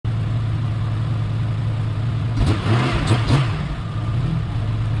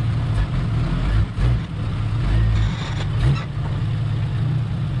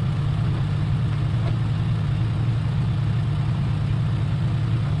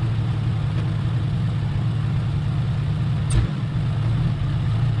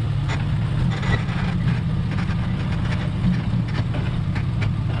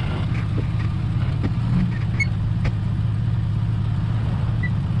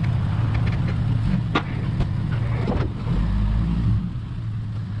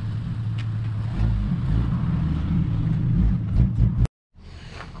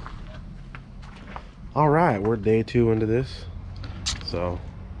All right, we're day 2 into this, so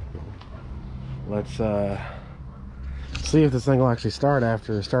let's see if this thing will actually start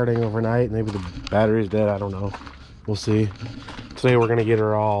after starting overnight. Maybe the battery's dead, I don't know, we'll see. Today we're gonna get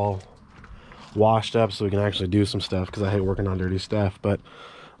her all washed up so we can actually do some stuff, because I hate working on dirty stuff. But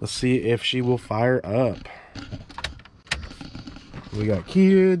let's see if she will fire up. We got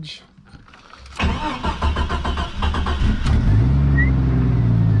keyage.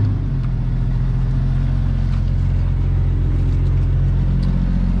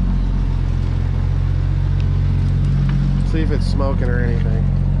 See if it's smoking or anything.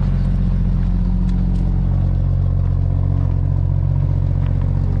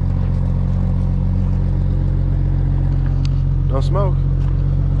 No smoke.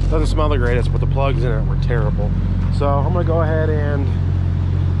 Doesn't smell the greatest, but the plugs in it were terrible. So I'm gonna go ahead and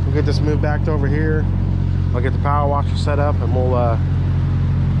we'll get this moved back to over here. I'll get the power washer set up and we'll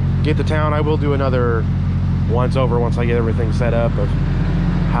get to town. I will do another once over once I get everything set up of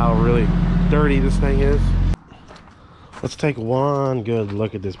how really dirty this thing is. Let's take one good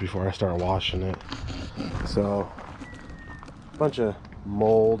look at this before I start washing it. So, a bunch of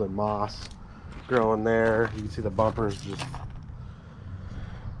mold and moss growing there. You can see the bumpers just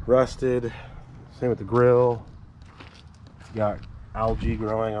rusted. Same with the grill. Got algae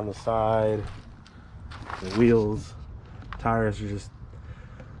growing on the side. The wheels, tires are just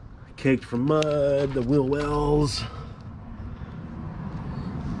caked from mud. The wheel wells.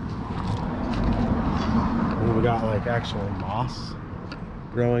 We got like actual moss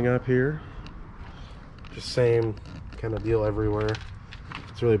growing up here. Just same kind of deal everywhere.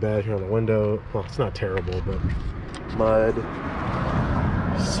 It's really bad here on the window. Well, it's not terrible, but mud.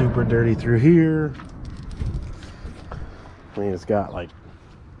 Super dirty through here. I mean, it's got like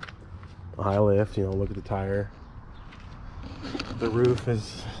a high lift, you know, look at the tire. The roof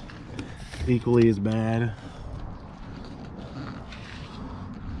is equally as bad.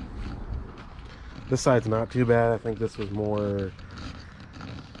 This side's not too bad. I think this was more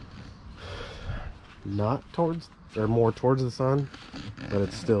not towards, or more towards the sun, but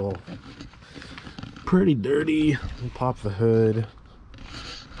it's still pretty dirty. We'll pop the hood.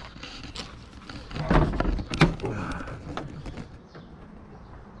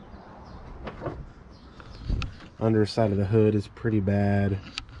 Underside of the hood is pretty bad.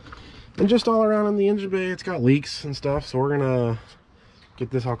 And just all around in the engine bay, it's got leaks and stuff, so we're gonna get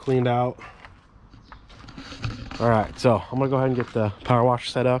this all cleaned out. All right, so I'm gonna go ahead and get the power washer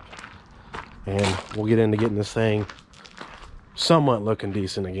set up and we'll get into getting this thing somewhat looking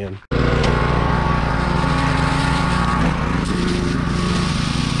decent again.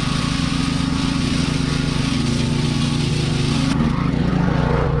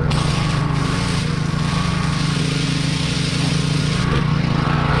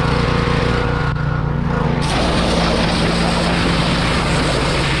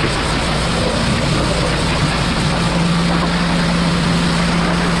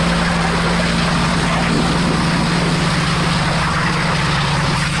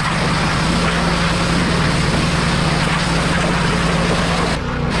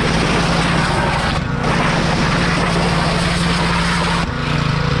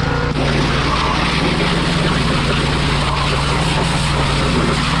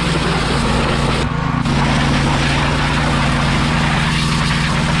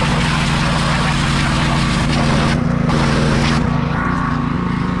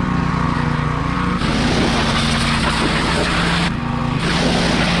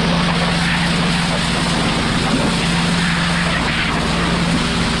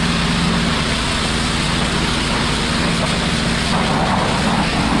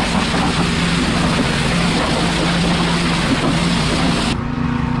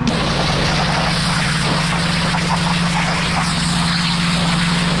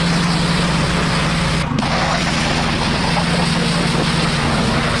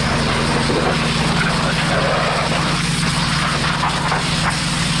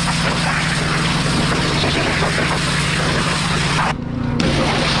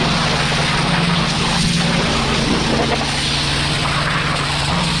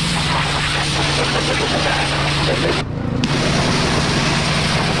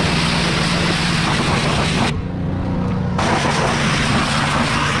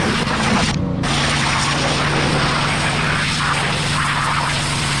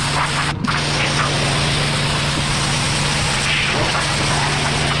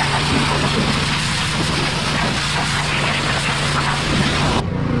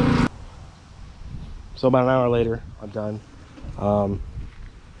 So about an hour later, I'm done.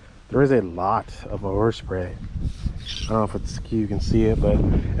 There is a lot of overspray I don't know if it's you can see it, but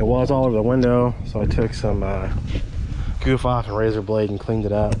it was all over the window. So I took some goof off and razor blade and cleaned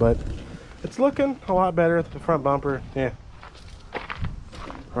it up. But it's looking a lot better at the front bumper. Yeah. I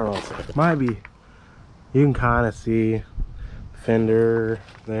don't know. It might be. You can kind of see the fender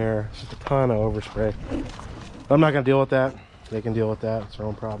there. It's just a ton of overspray. But I'm not gonna deal with that. They can deal with that. It's their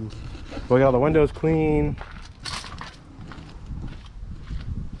own problem. But we got all the windows clean.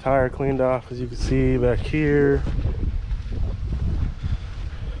 Tire cleaned off, as you can see back here.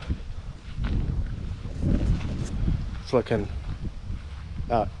 It's looking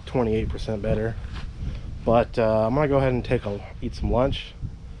about 28% better. But I'm gonna go ahead and eat some lunch.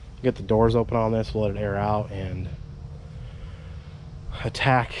 Get the doors open on this, we'll let it air out and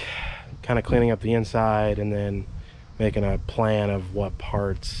attack, kind of cleaning up the inside and then making a plan of what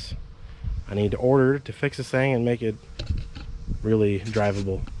parts I need to order to fix this thing and make it really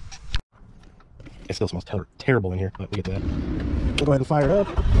drivable. It still smells terrible in here, but we'll get to that. We'll go ahead and fire it up.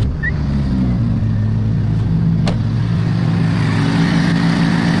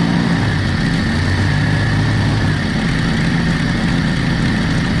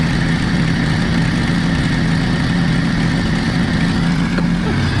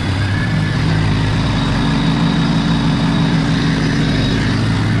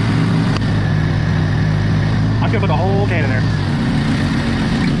 I could put the whole can in there.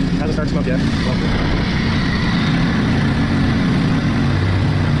 Hasn't started smoke yet.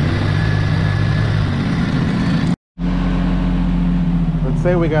 Let's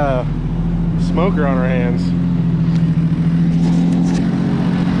say we got a smoker on our hands.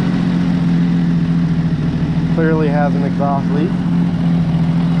 Clearly has an exhaust leak.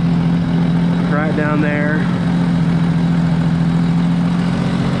 Right down there.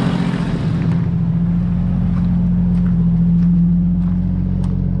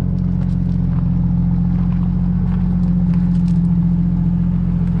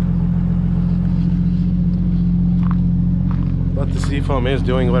 But the seafoam is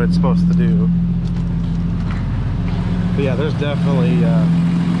doing what it's supposed to do. But yeah, there's definitely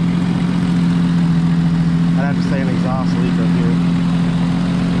I'd have to say an exhaust leak up here.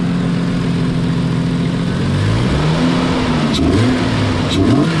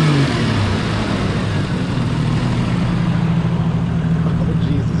 Oh,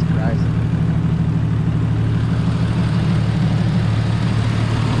 Jesus Christ.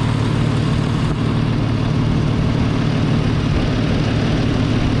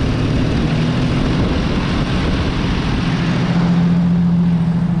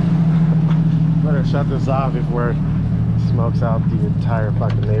 Better shut this off before it smokes out the entire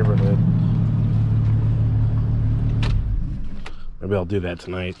fucking neighborhood. Maybe I'll do that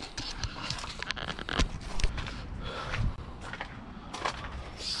tonight.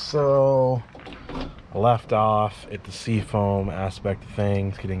 So I left off at the seafoam aspect of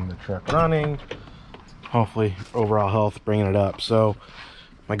things, getting the truck running, hopefully overall health, bringing it up. So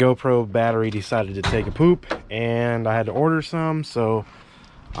my GoPro battery decided to take a poop and I had to order some, so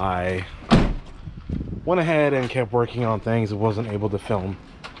I went ahead and kept working on things. I wasn't able to film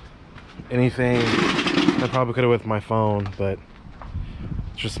anything. I probably could have with my phone, but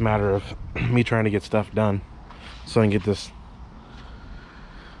it's just a matter of me trying to get stuff done so I can get this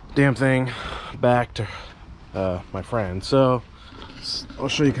damn thing back to my friend. So I'll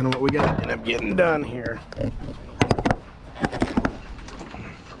show you kind of what we got to end up getting done here.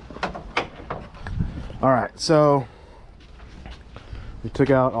 All right, so we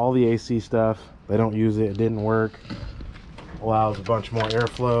took out all the AC stuff. They don't use it, it didn't work. Allows a bunch more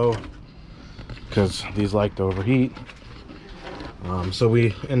airflow because these like to overheat. So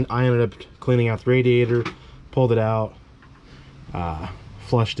I ended up cleaning out the radiator, pulled it out,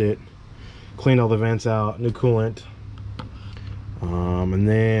 flushed it, cleaned all the vents out, new coolant. And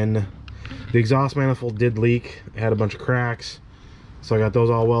then the exhaust manifold did leak. It had a bunch of cracks, so I got those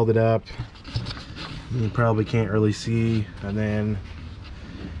all welded up. You probably can't really see. And then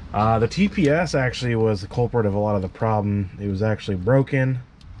the TPS actually was the culprit of a lot of the problem. It was actually broken,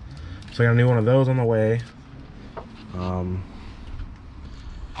 so I got a new one of those on the way.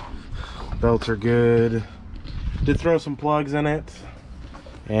 Belts are good. Did throw some plugs in it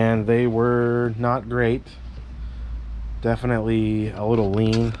and they were not great. Definitely a little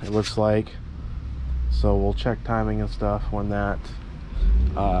lean, it looks like. So we'll check timing and stuff when that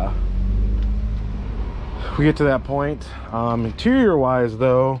we get to that point. Interior wise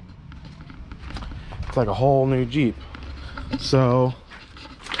though, it's like a whole new Jeep. So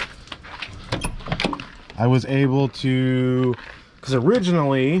I was able to, because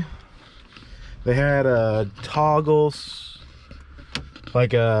originally they had a toggle,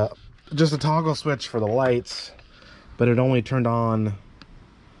 like just a toggle switch for the lights but it only turned on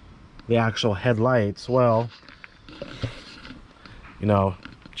the actual headlights. Well, you know,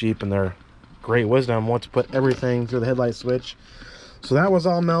 Jeep and their great wisdom want to put everything through the headlight switch. So that was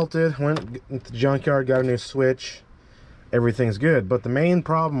all melted. Went to the junkyard, got a new switch. Everything's good. But the main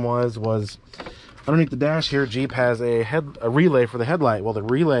problem was underneath the dash here, Jeep has a relay for the headlight. Well, the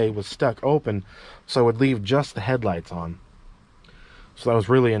relay was stuck open, so it would leave just the headlights on. So that was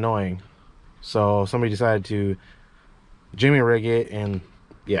really annoying. So somebody decided to jimmy rig it, and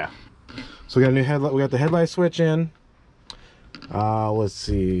yeah. So we got a new headlight. We got the headlight switch in. Let's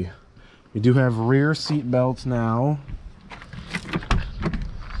see. We do have rear seat belts now.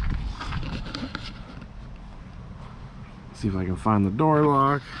 See if I can find the door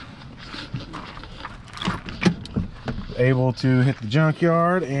lock. Able to hit the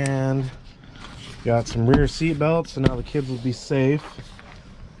junkyard and got some rear seat belts, so now the kids will be safe.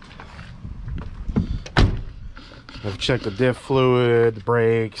 I've checked the diff fluid, the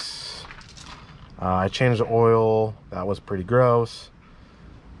brakes. I changed the oil. That was pretty gross.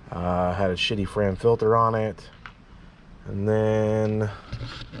 Had a shitty Fram filter on it, and then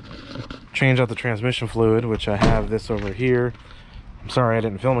change out the transmission fluid, which I have this over here. I'm sorry I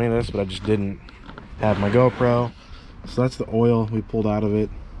didn't film any of this, but I just didn't have my GoPro. So that's the oil we pulled out of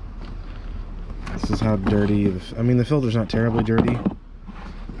it. This is how dirty, I mean, the filter's not terribly dirty,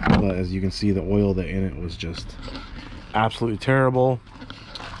 but as you can see, the oil that in it was just absolutely terrible.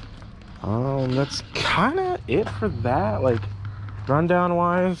 That's kind of it for that, like rundown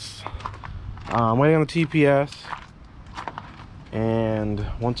wise. I'm waiting on the TPS, and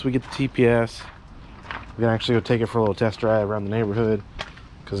once we get the TPS, we're gonna actually go take it for a little test drive around the neighborhood,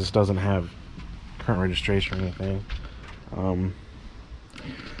 because this doesn't have current registration or anything.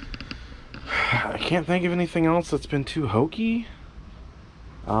 I can't think of anything else that's been too hokey.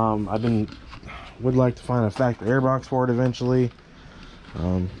 Would like to find a factory airbox for it eventually.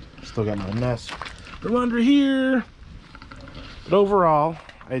 Still got my mess from under here, but overall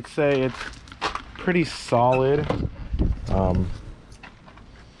I'd say it's pretty solid.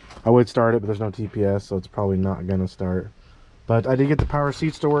 I would start it, but there's no TPS, so it's probably not gonna start. But I did get the power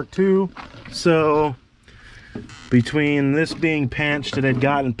seats to work too, so between this being pinched, it had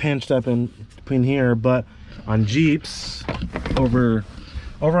gotten pinched up in between here, but on Jeeps over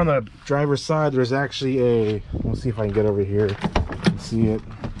on the driver's side, there's actually a, let's see if I can get over here and see it.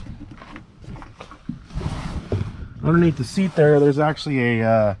 Underneath the seat there's actually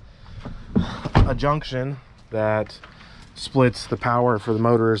a junction that splits the power for the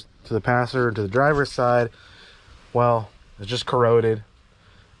motors to the passenger and to the driver's side. Well, it's just corroded,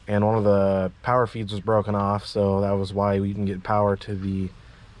 and one of the power feeds was broken off, so that was why we didn't get power to the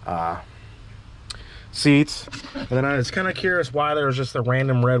seats. And then I was kind of curious why there was just a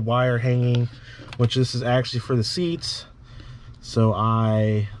random red wire hanging, which this is actually for the seats. So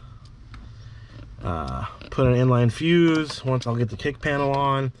I put an inline fuse once I'll get the kick panel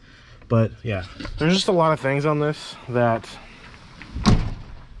on. But yeah, there's just a lot of things on this that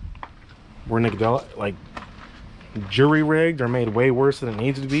were like jury rigged or made way worse than it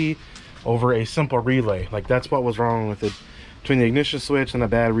needs to be over a simple relay. Like, that's what was wrong with it. Between the ignition switch and a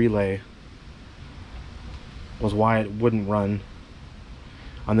bad relay was why it wouldn't run.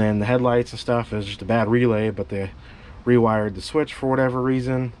 And then the headlights and stuff is just a bad relay, but they rewired the switch for whatever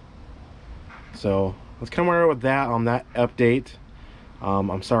reason. So let's come where with that on that update.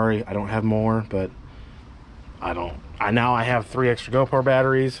 I'm sorry I don't have more, but now I have 3 extra GoPro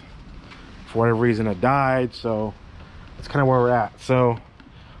batteries. For whatever reason it died, so that's kind of where we're at. So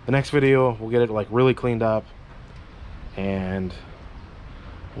the next video we'll get it like really cleaned up, and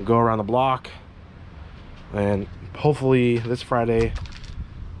we'll go around the block, and hopefully this Friday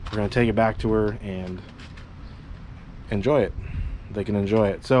we're gonna take it back to her and enjoy it. They can enjoy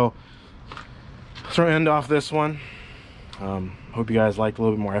it. So let's end off this one. Hope you guys liked a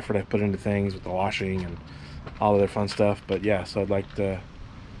little bit more effort I put into things with the washing and all other fun stuff. But yeah, so I'd like to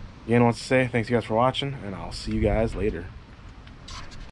again want to say thanks you guys for watching, and I'll see you guys later.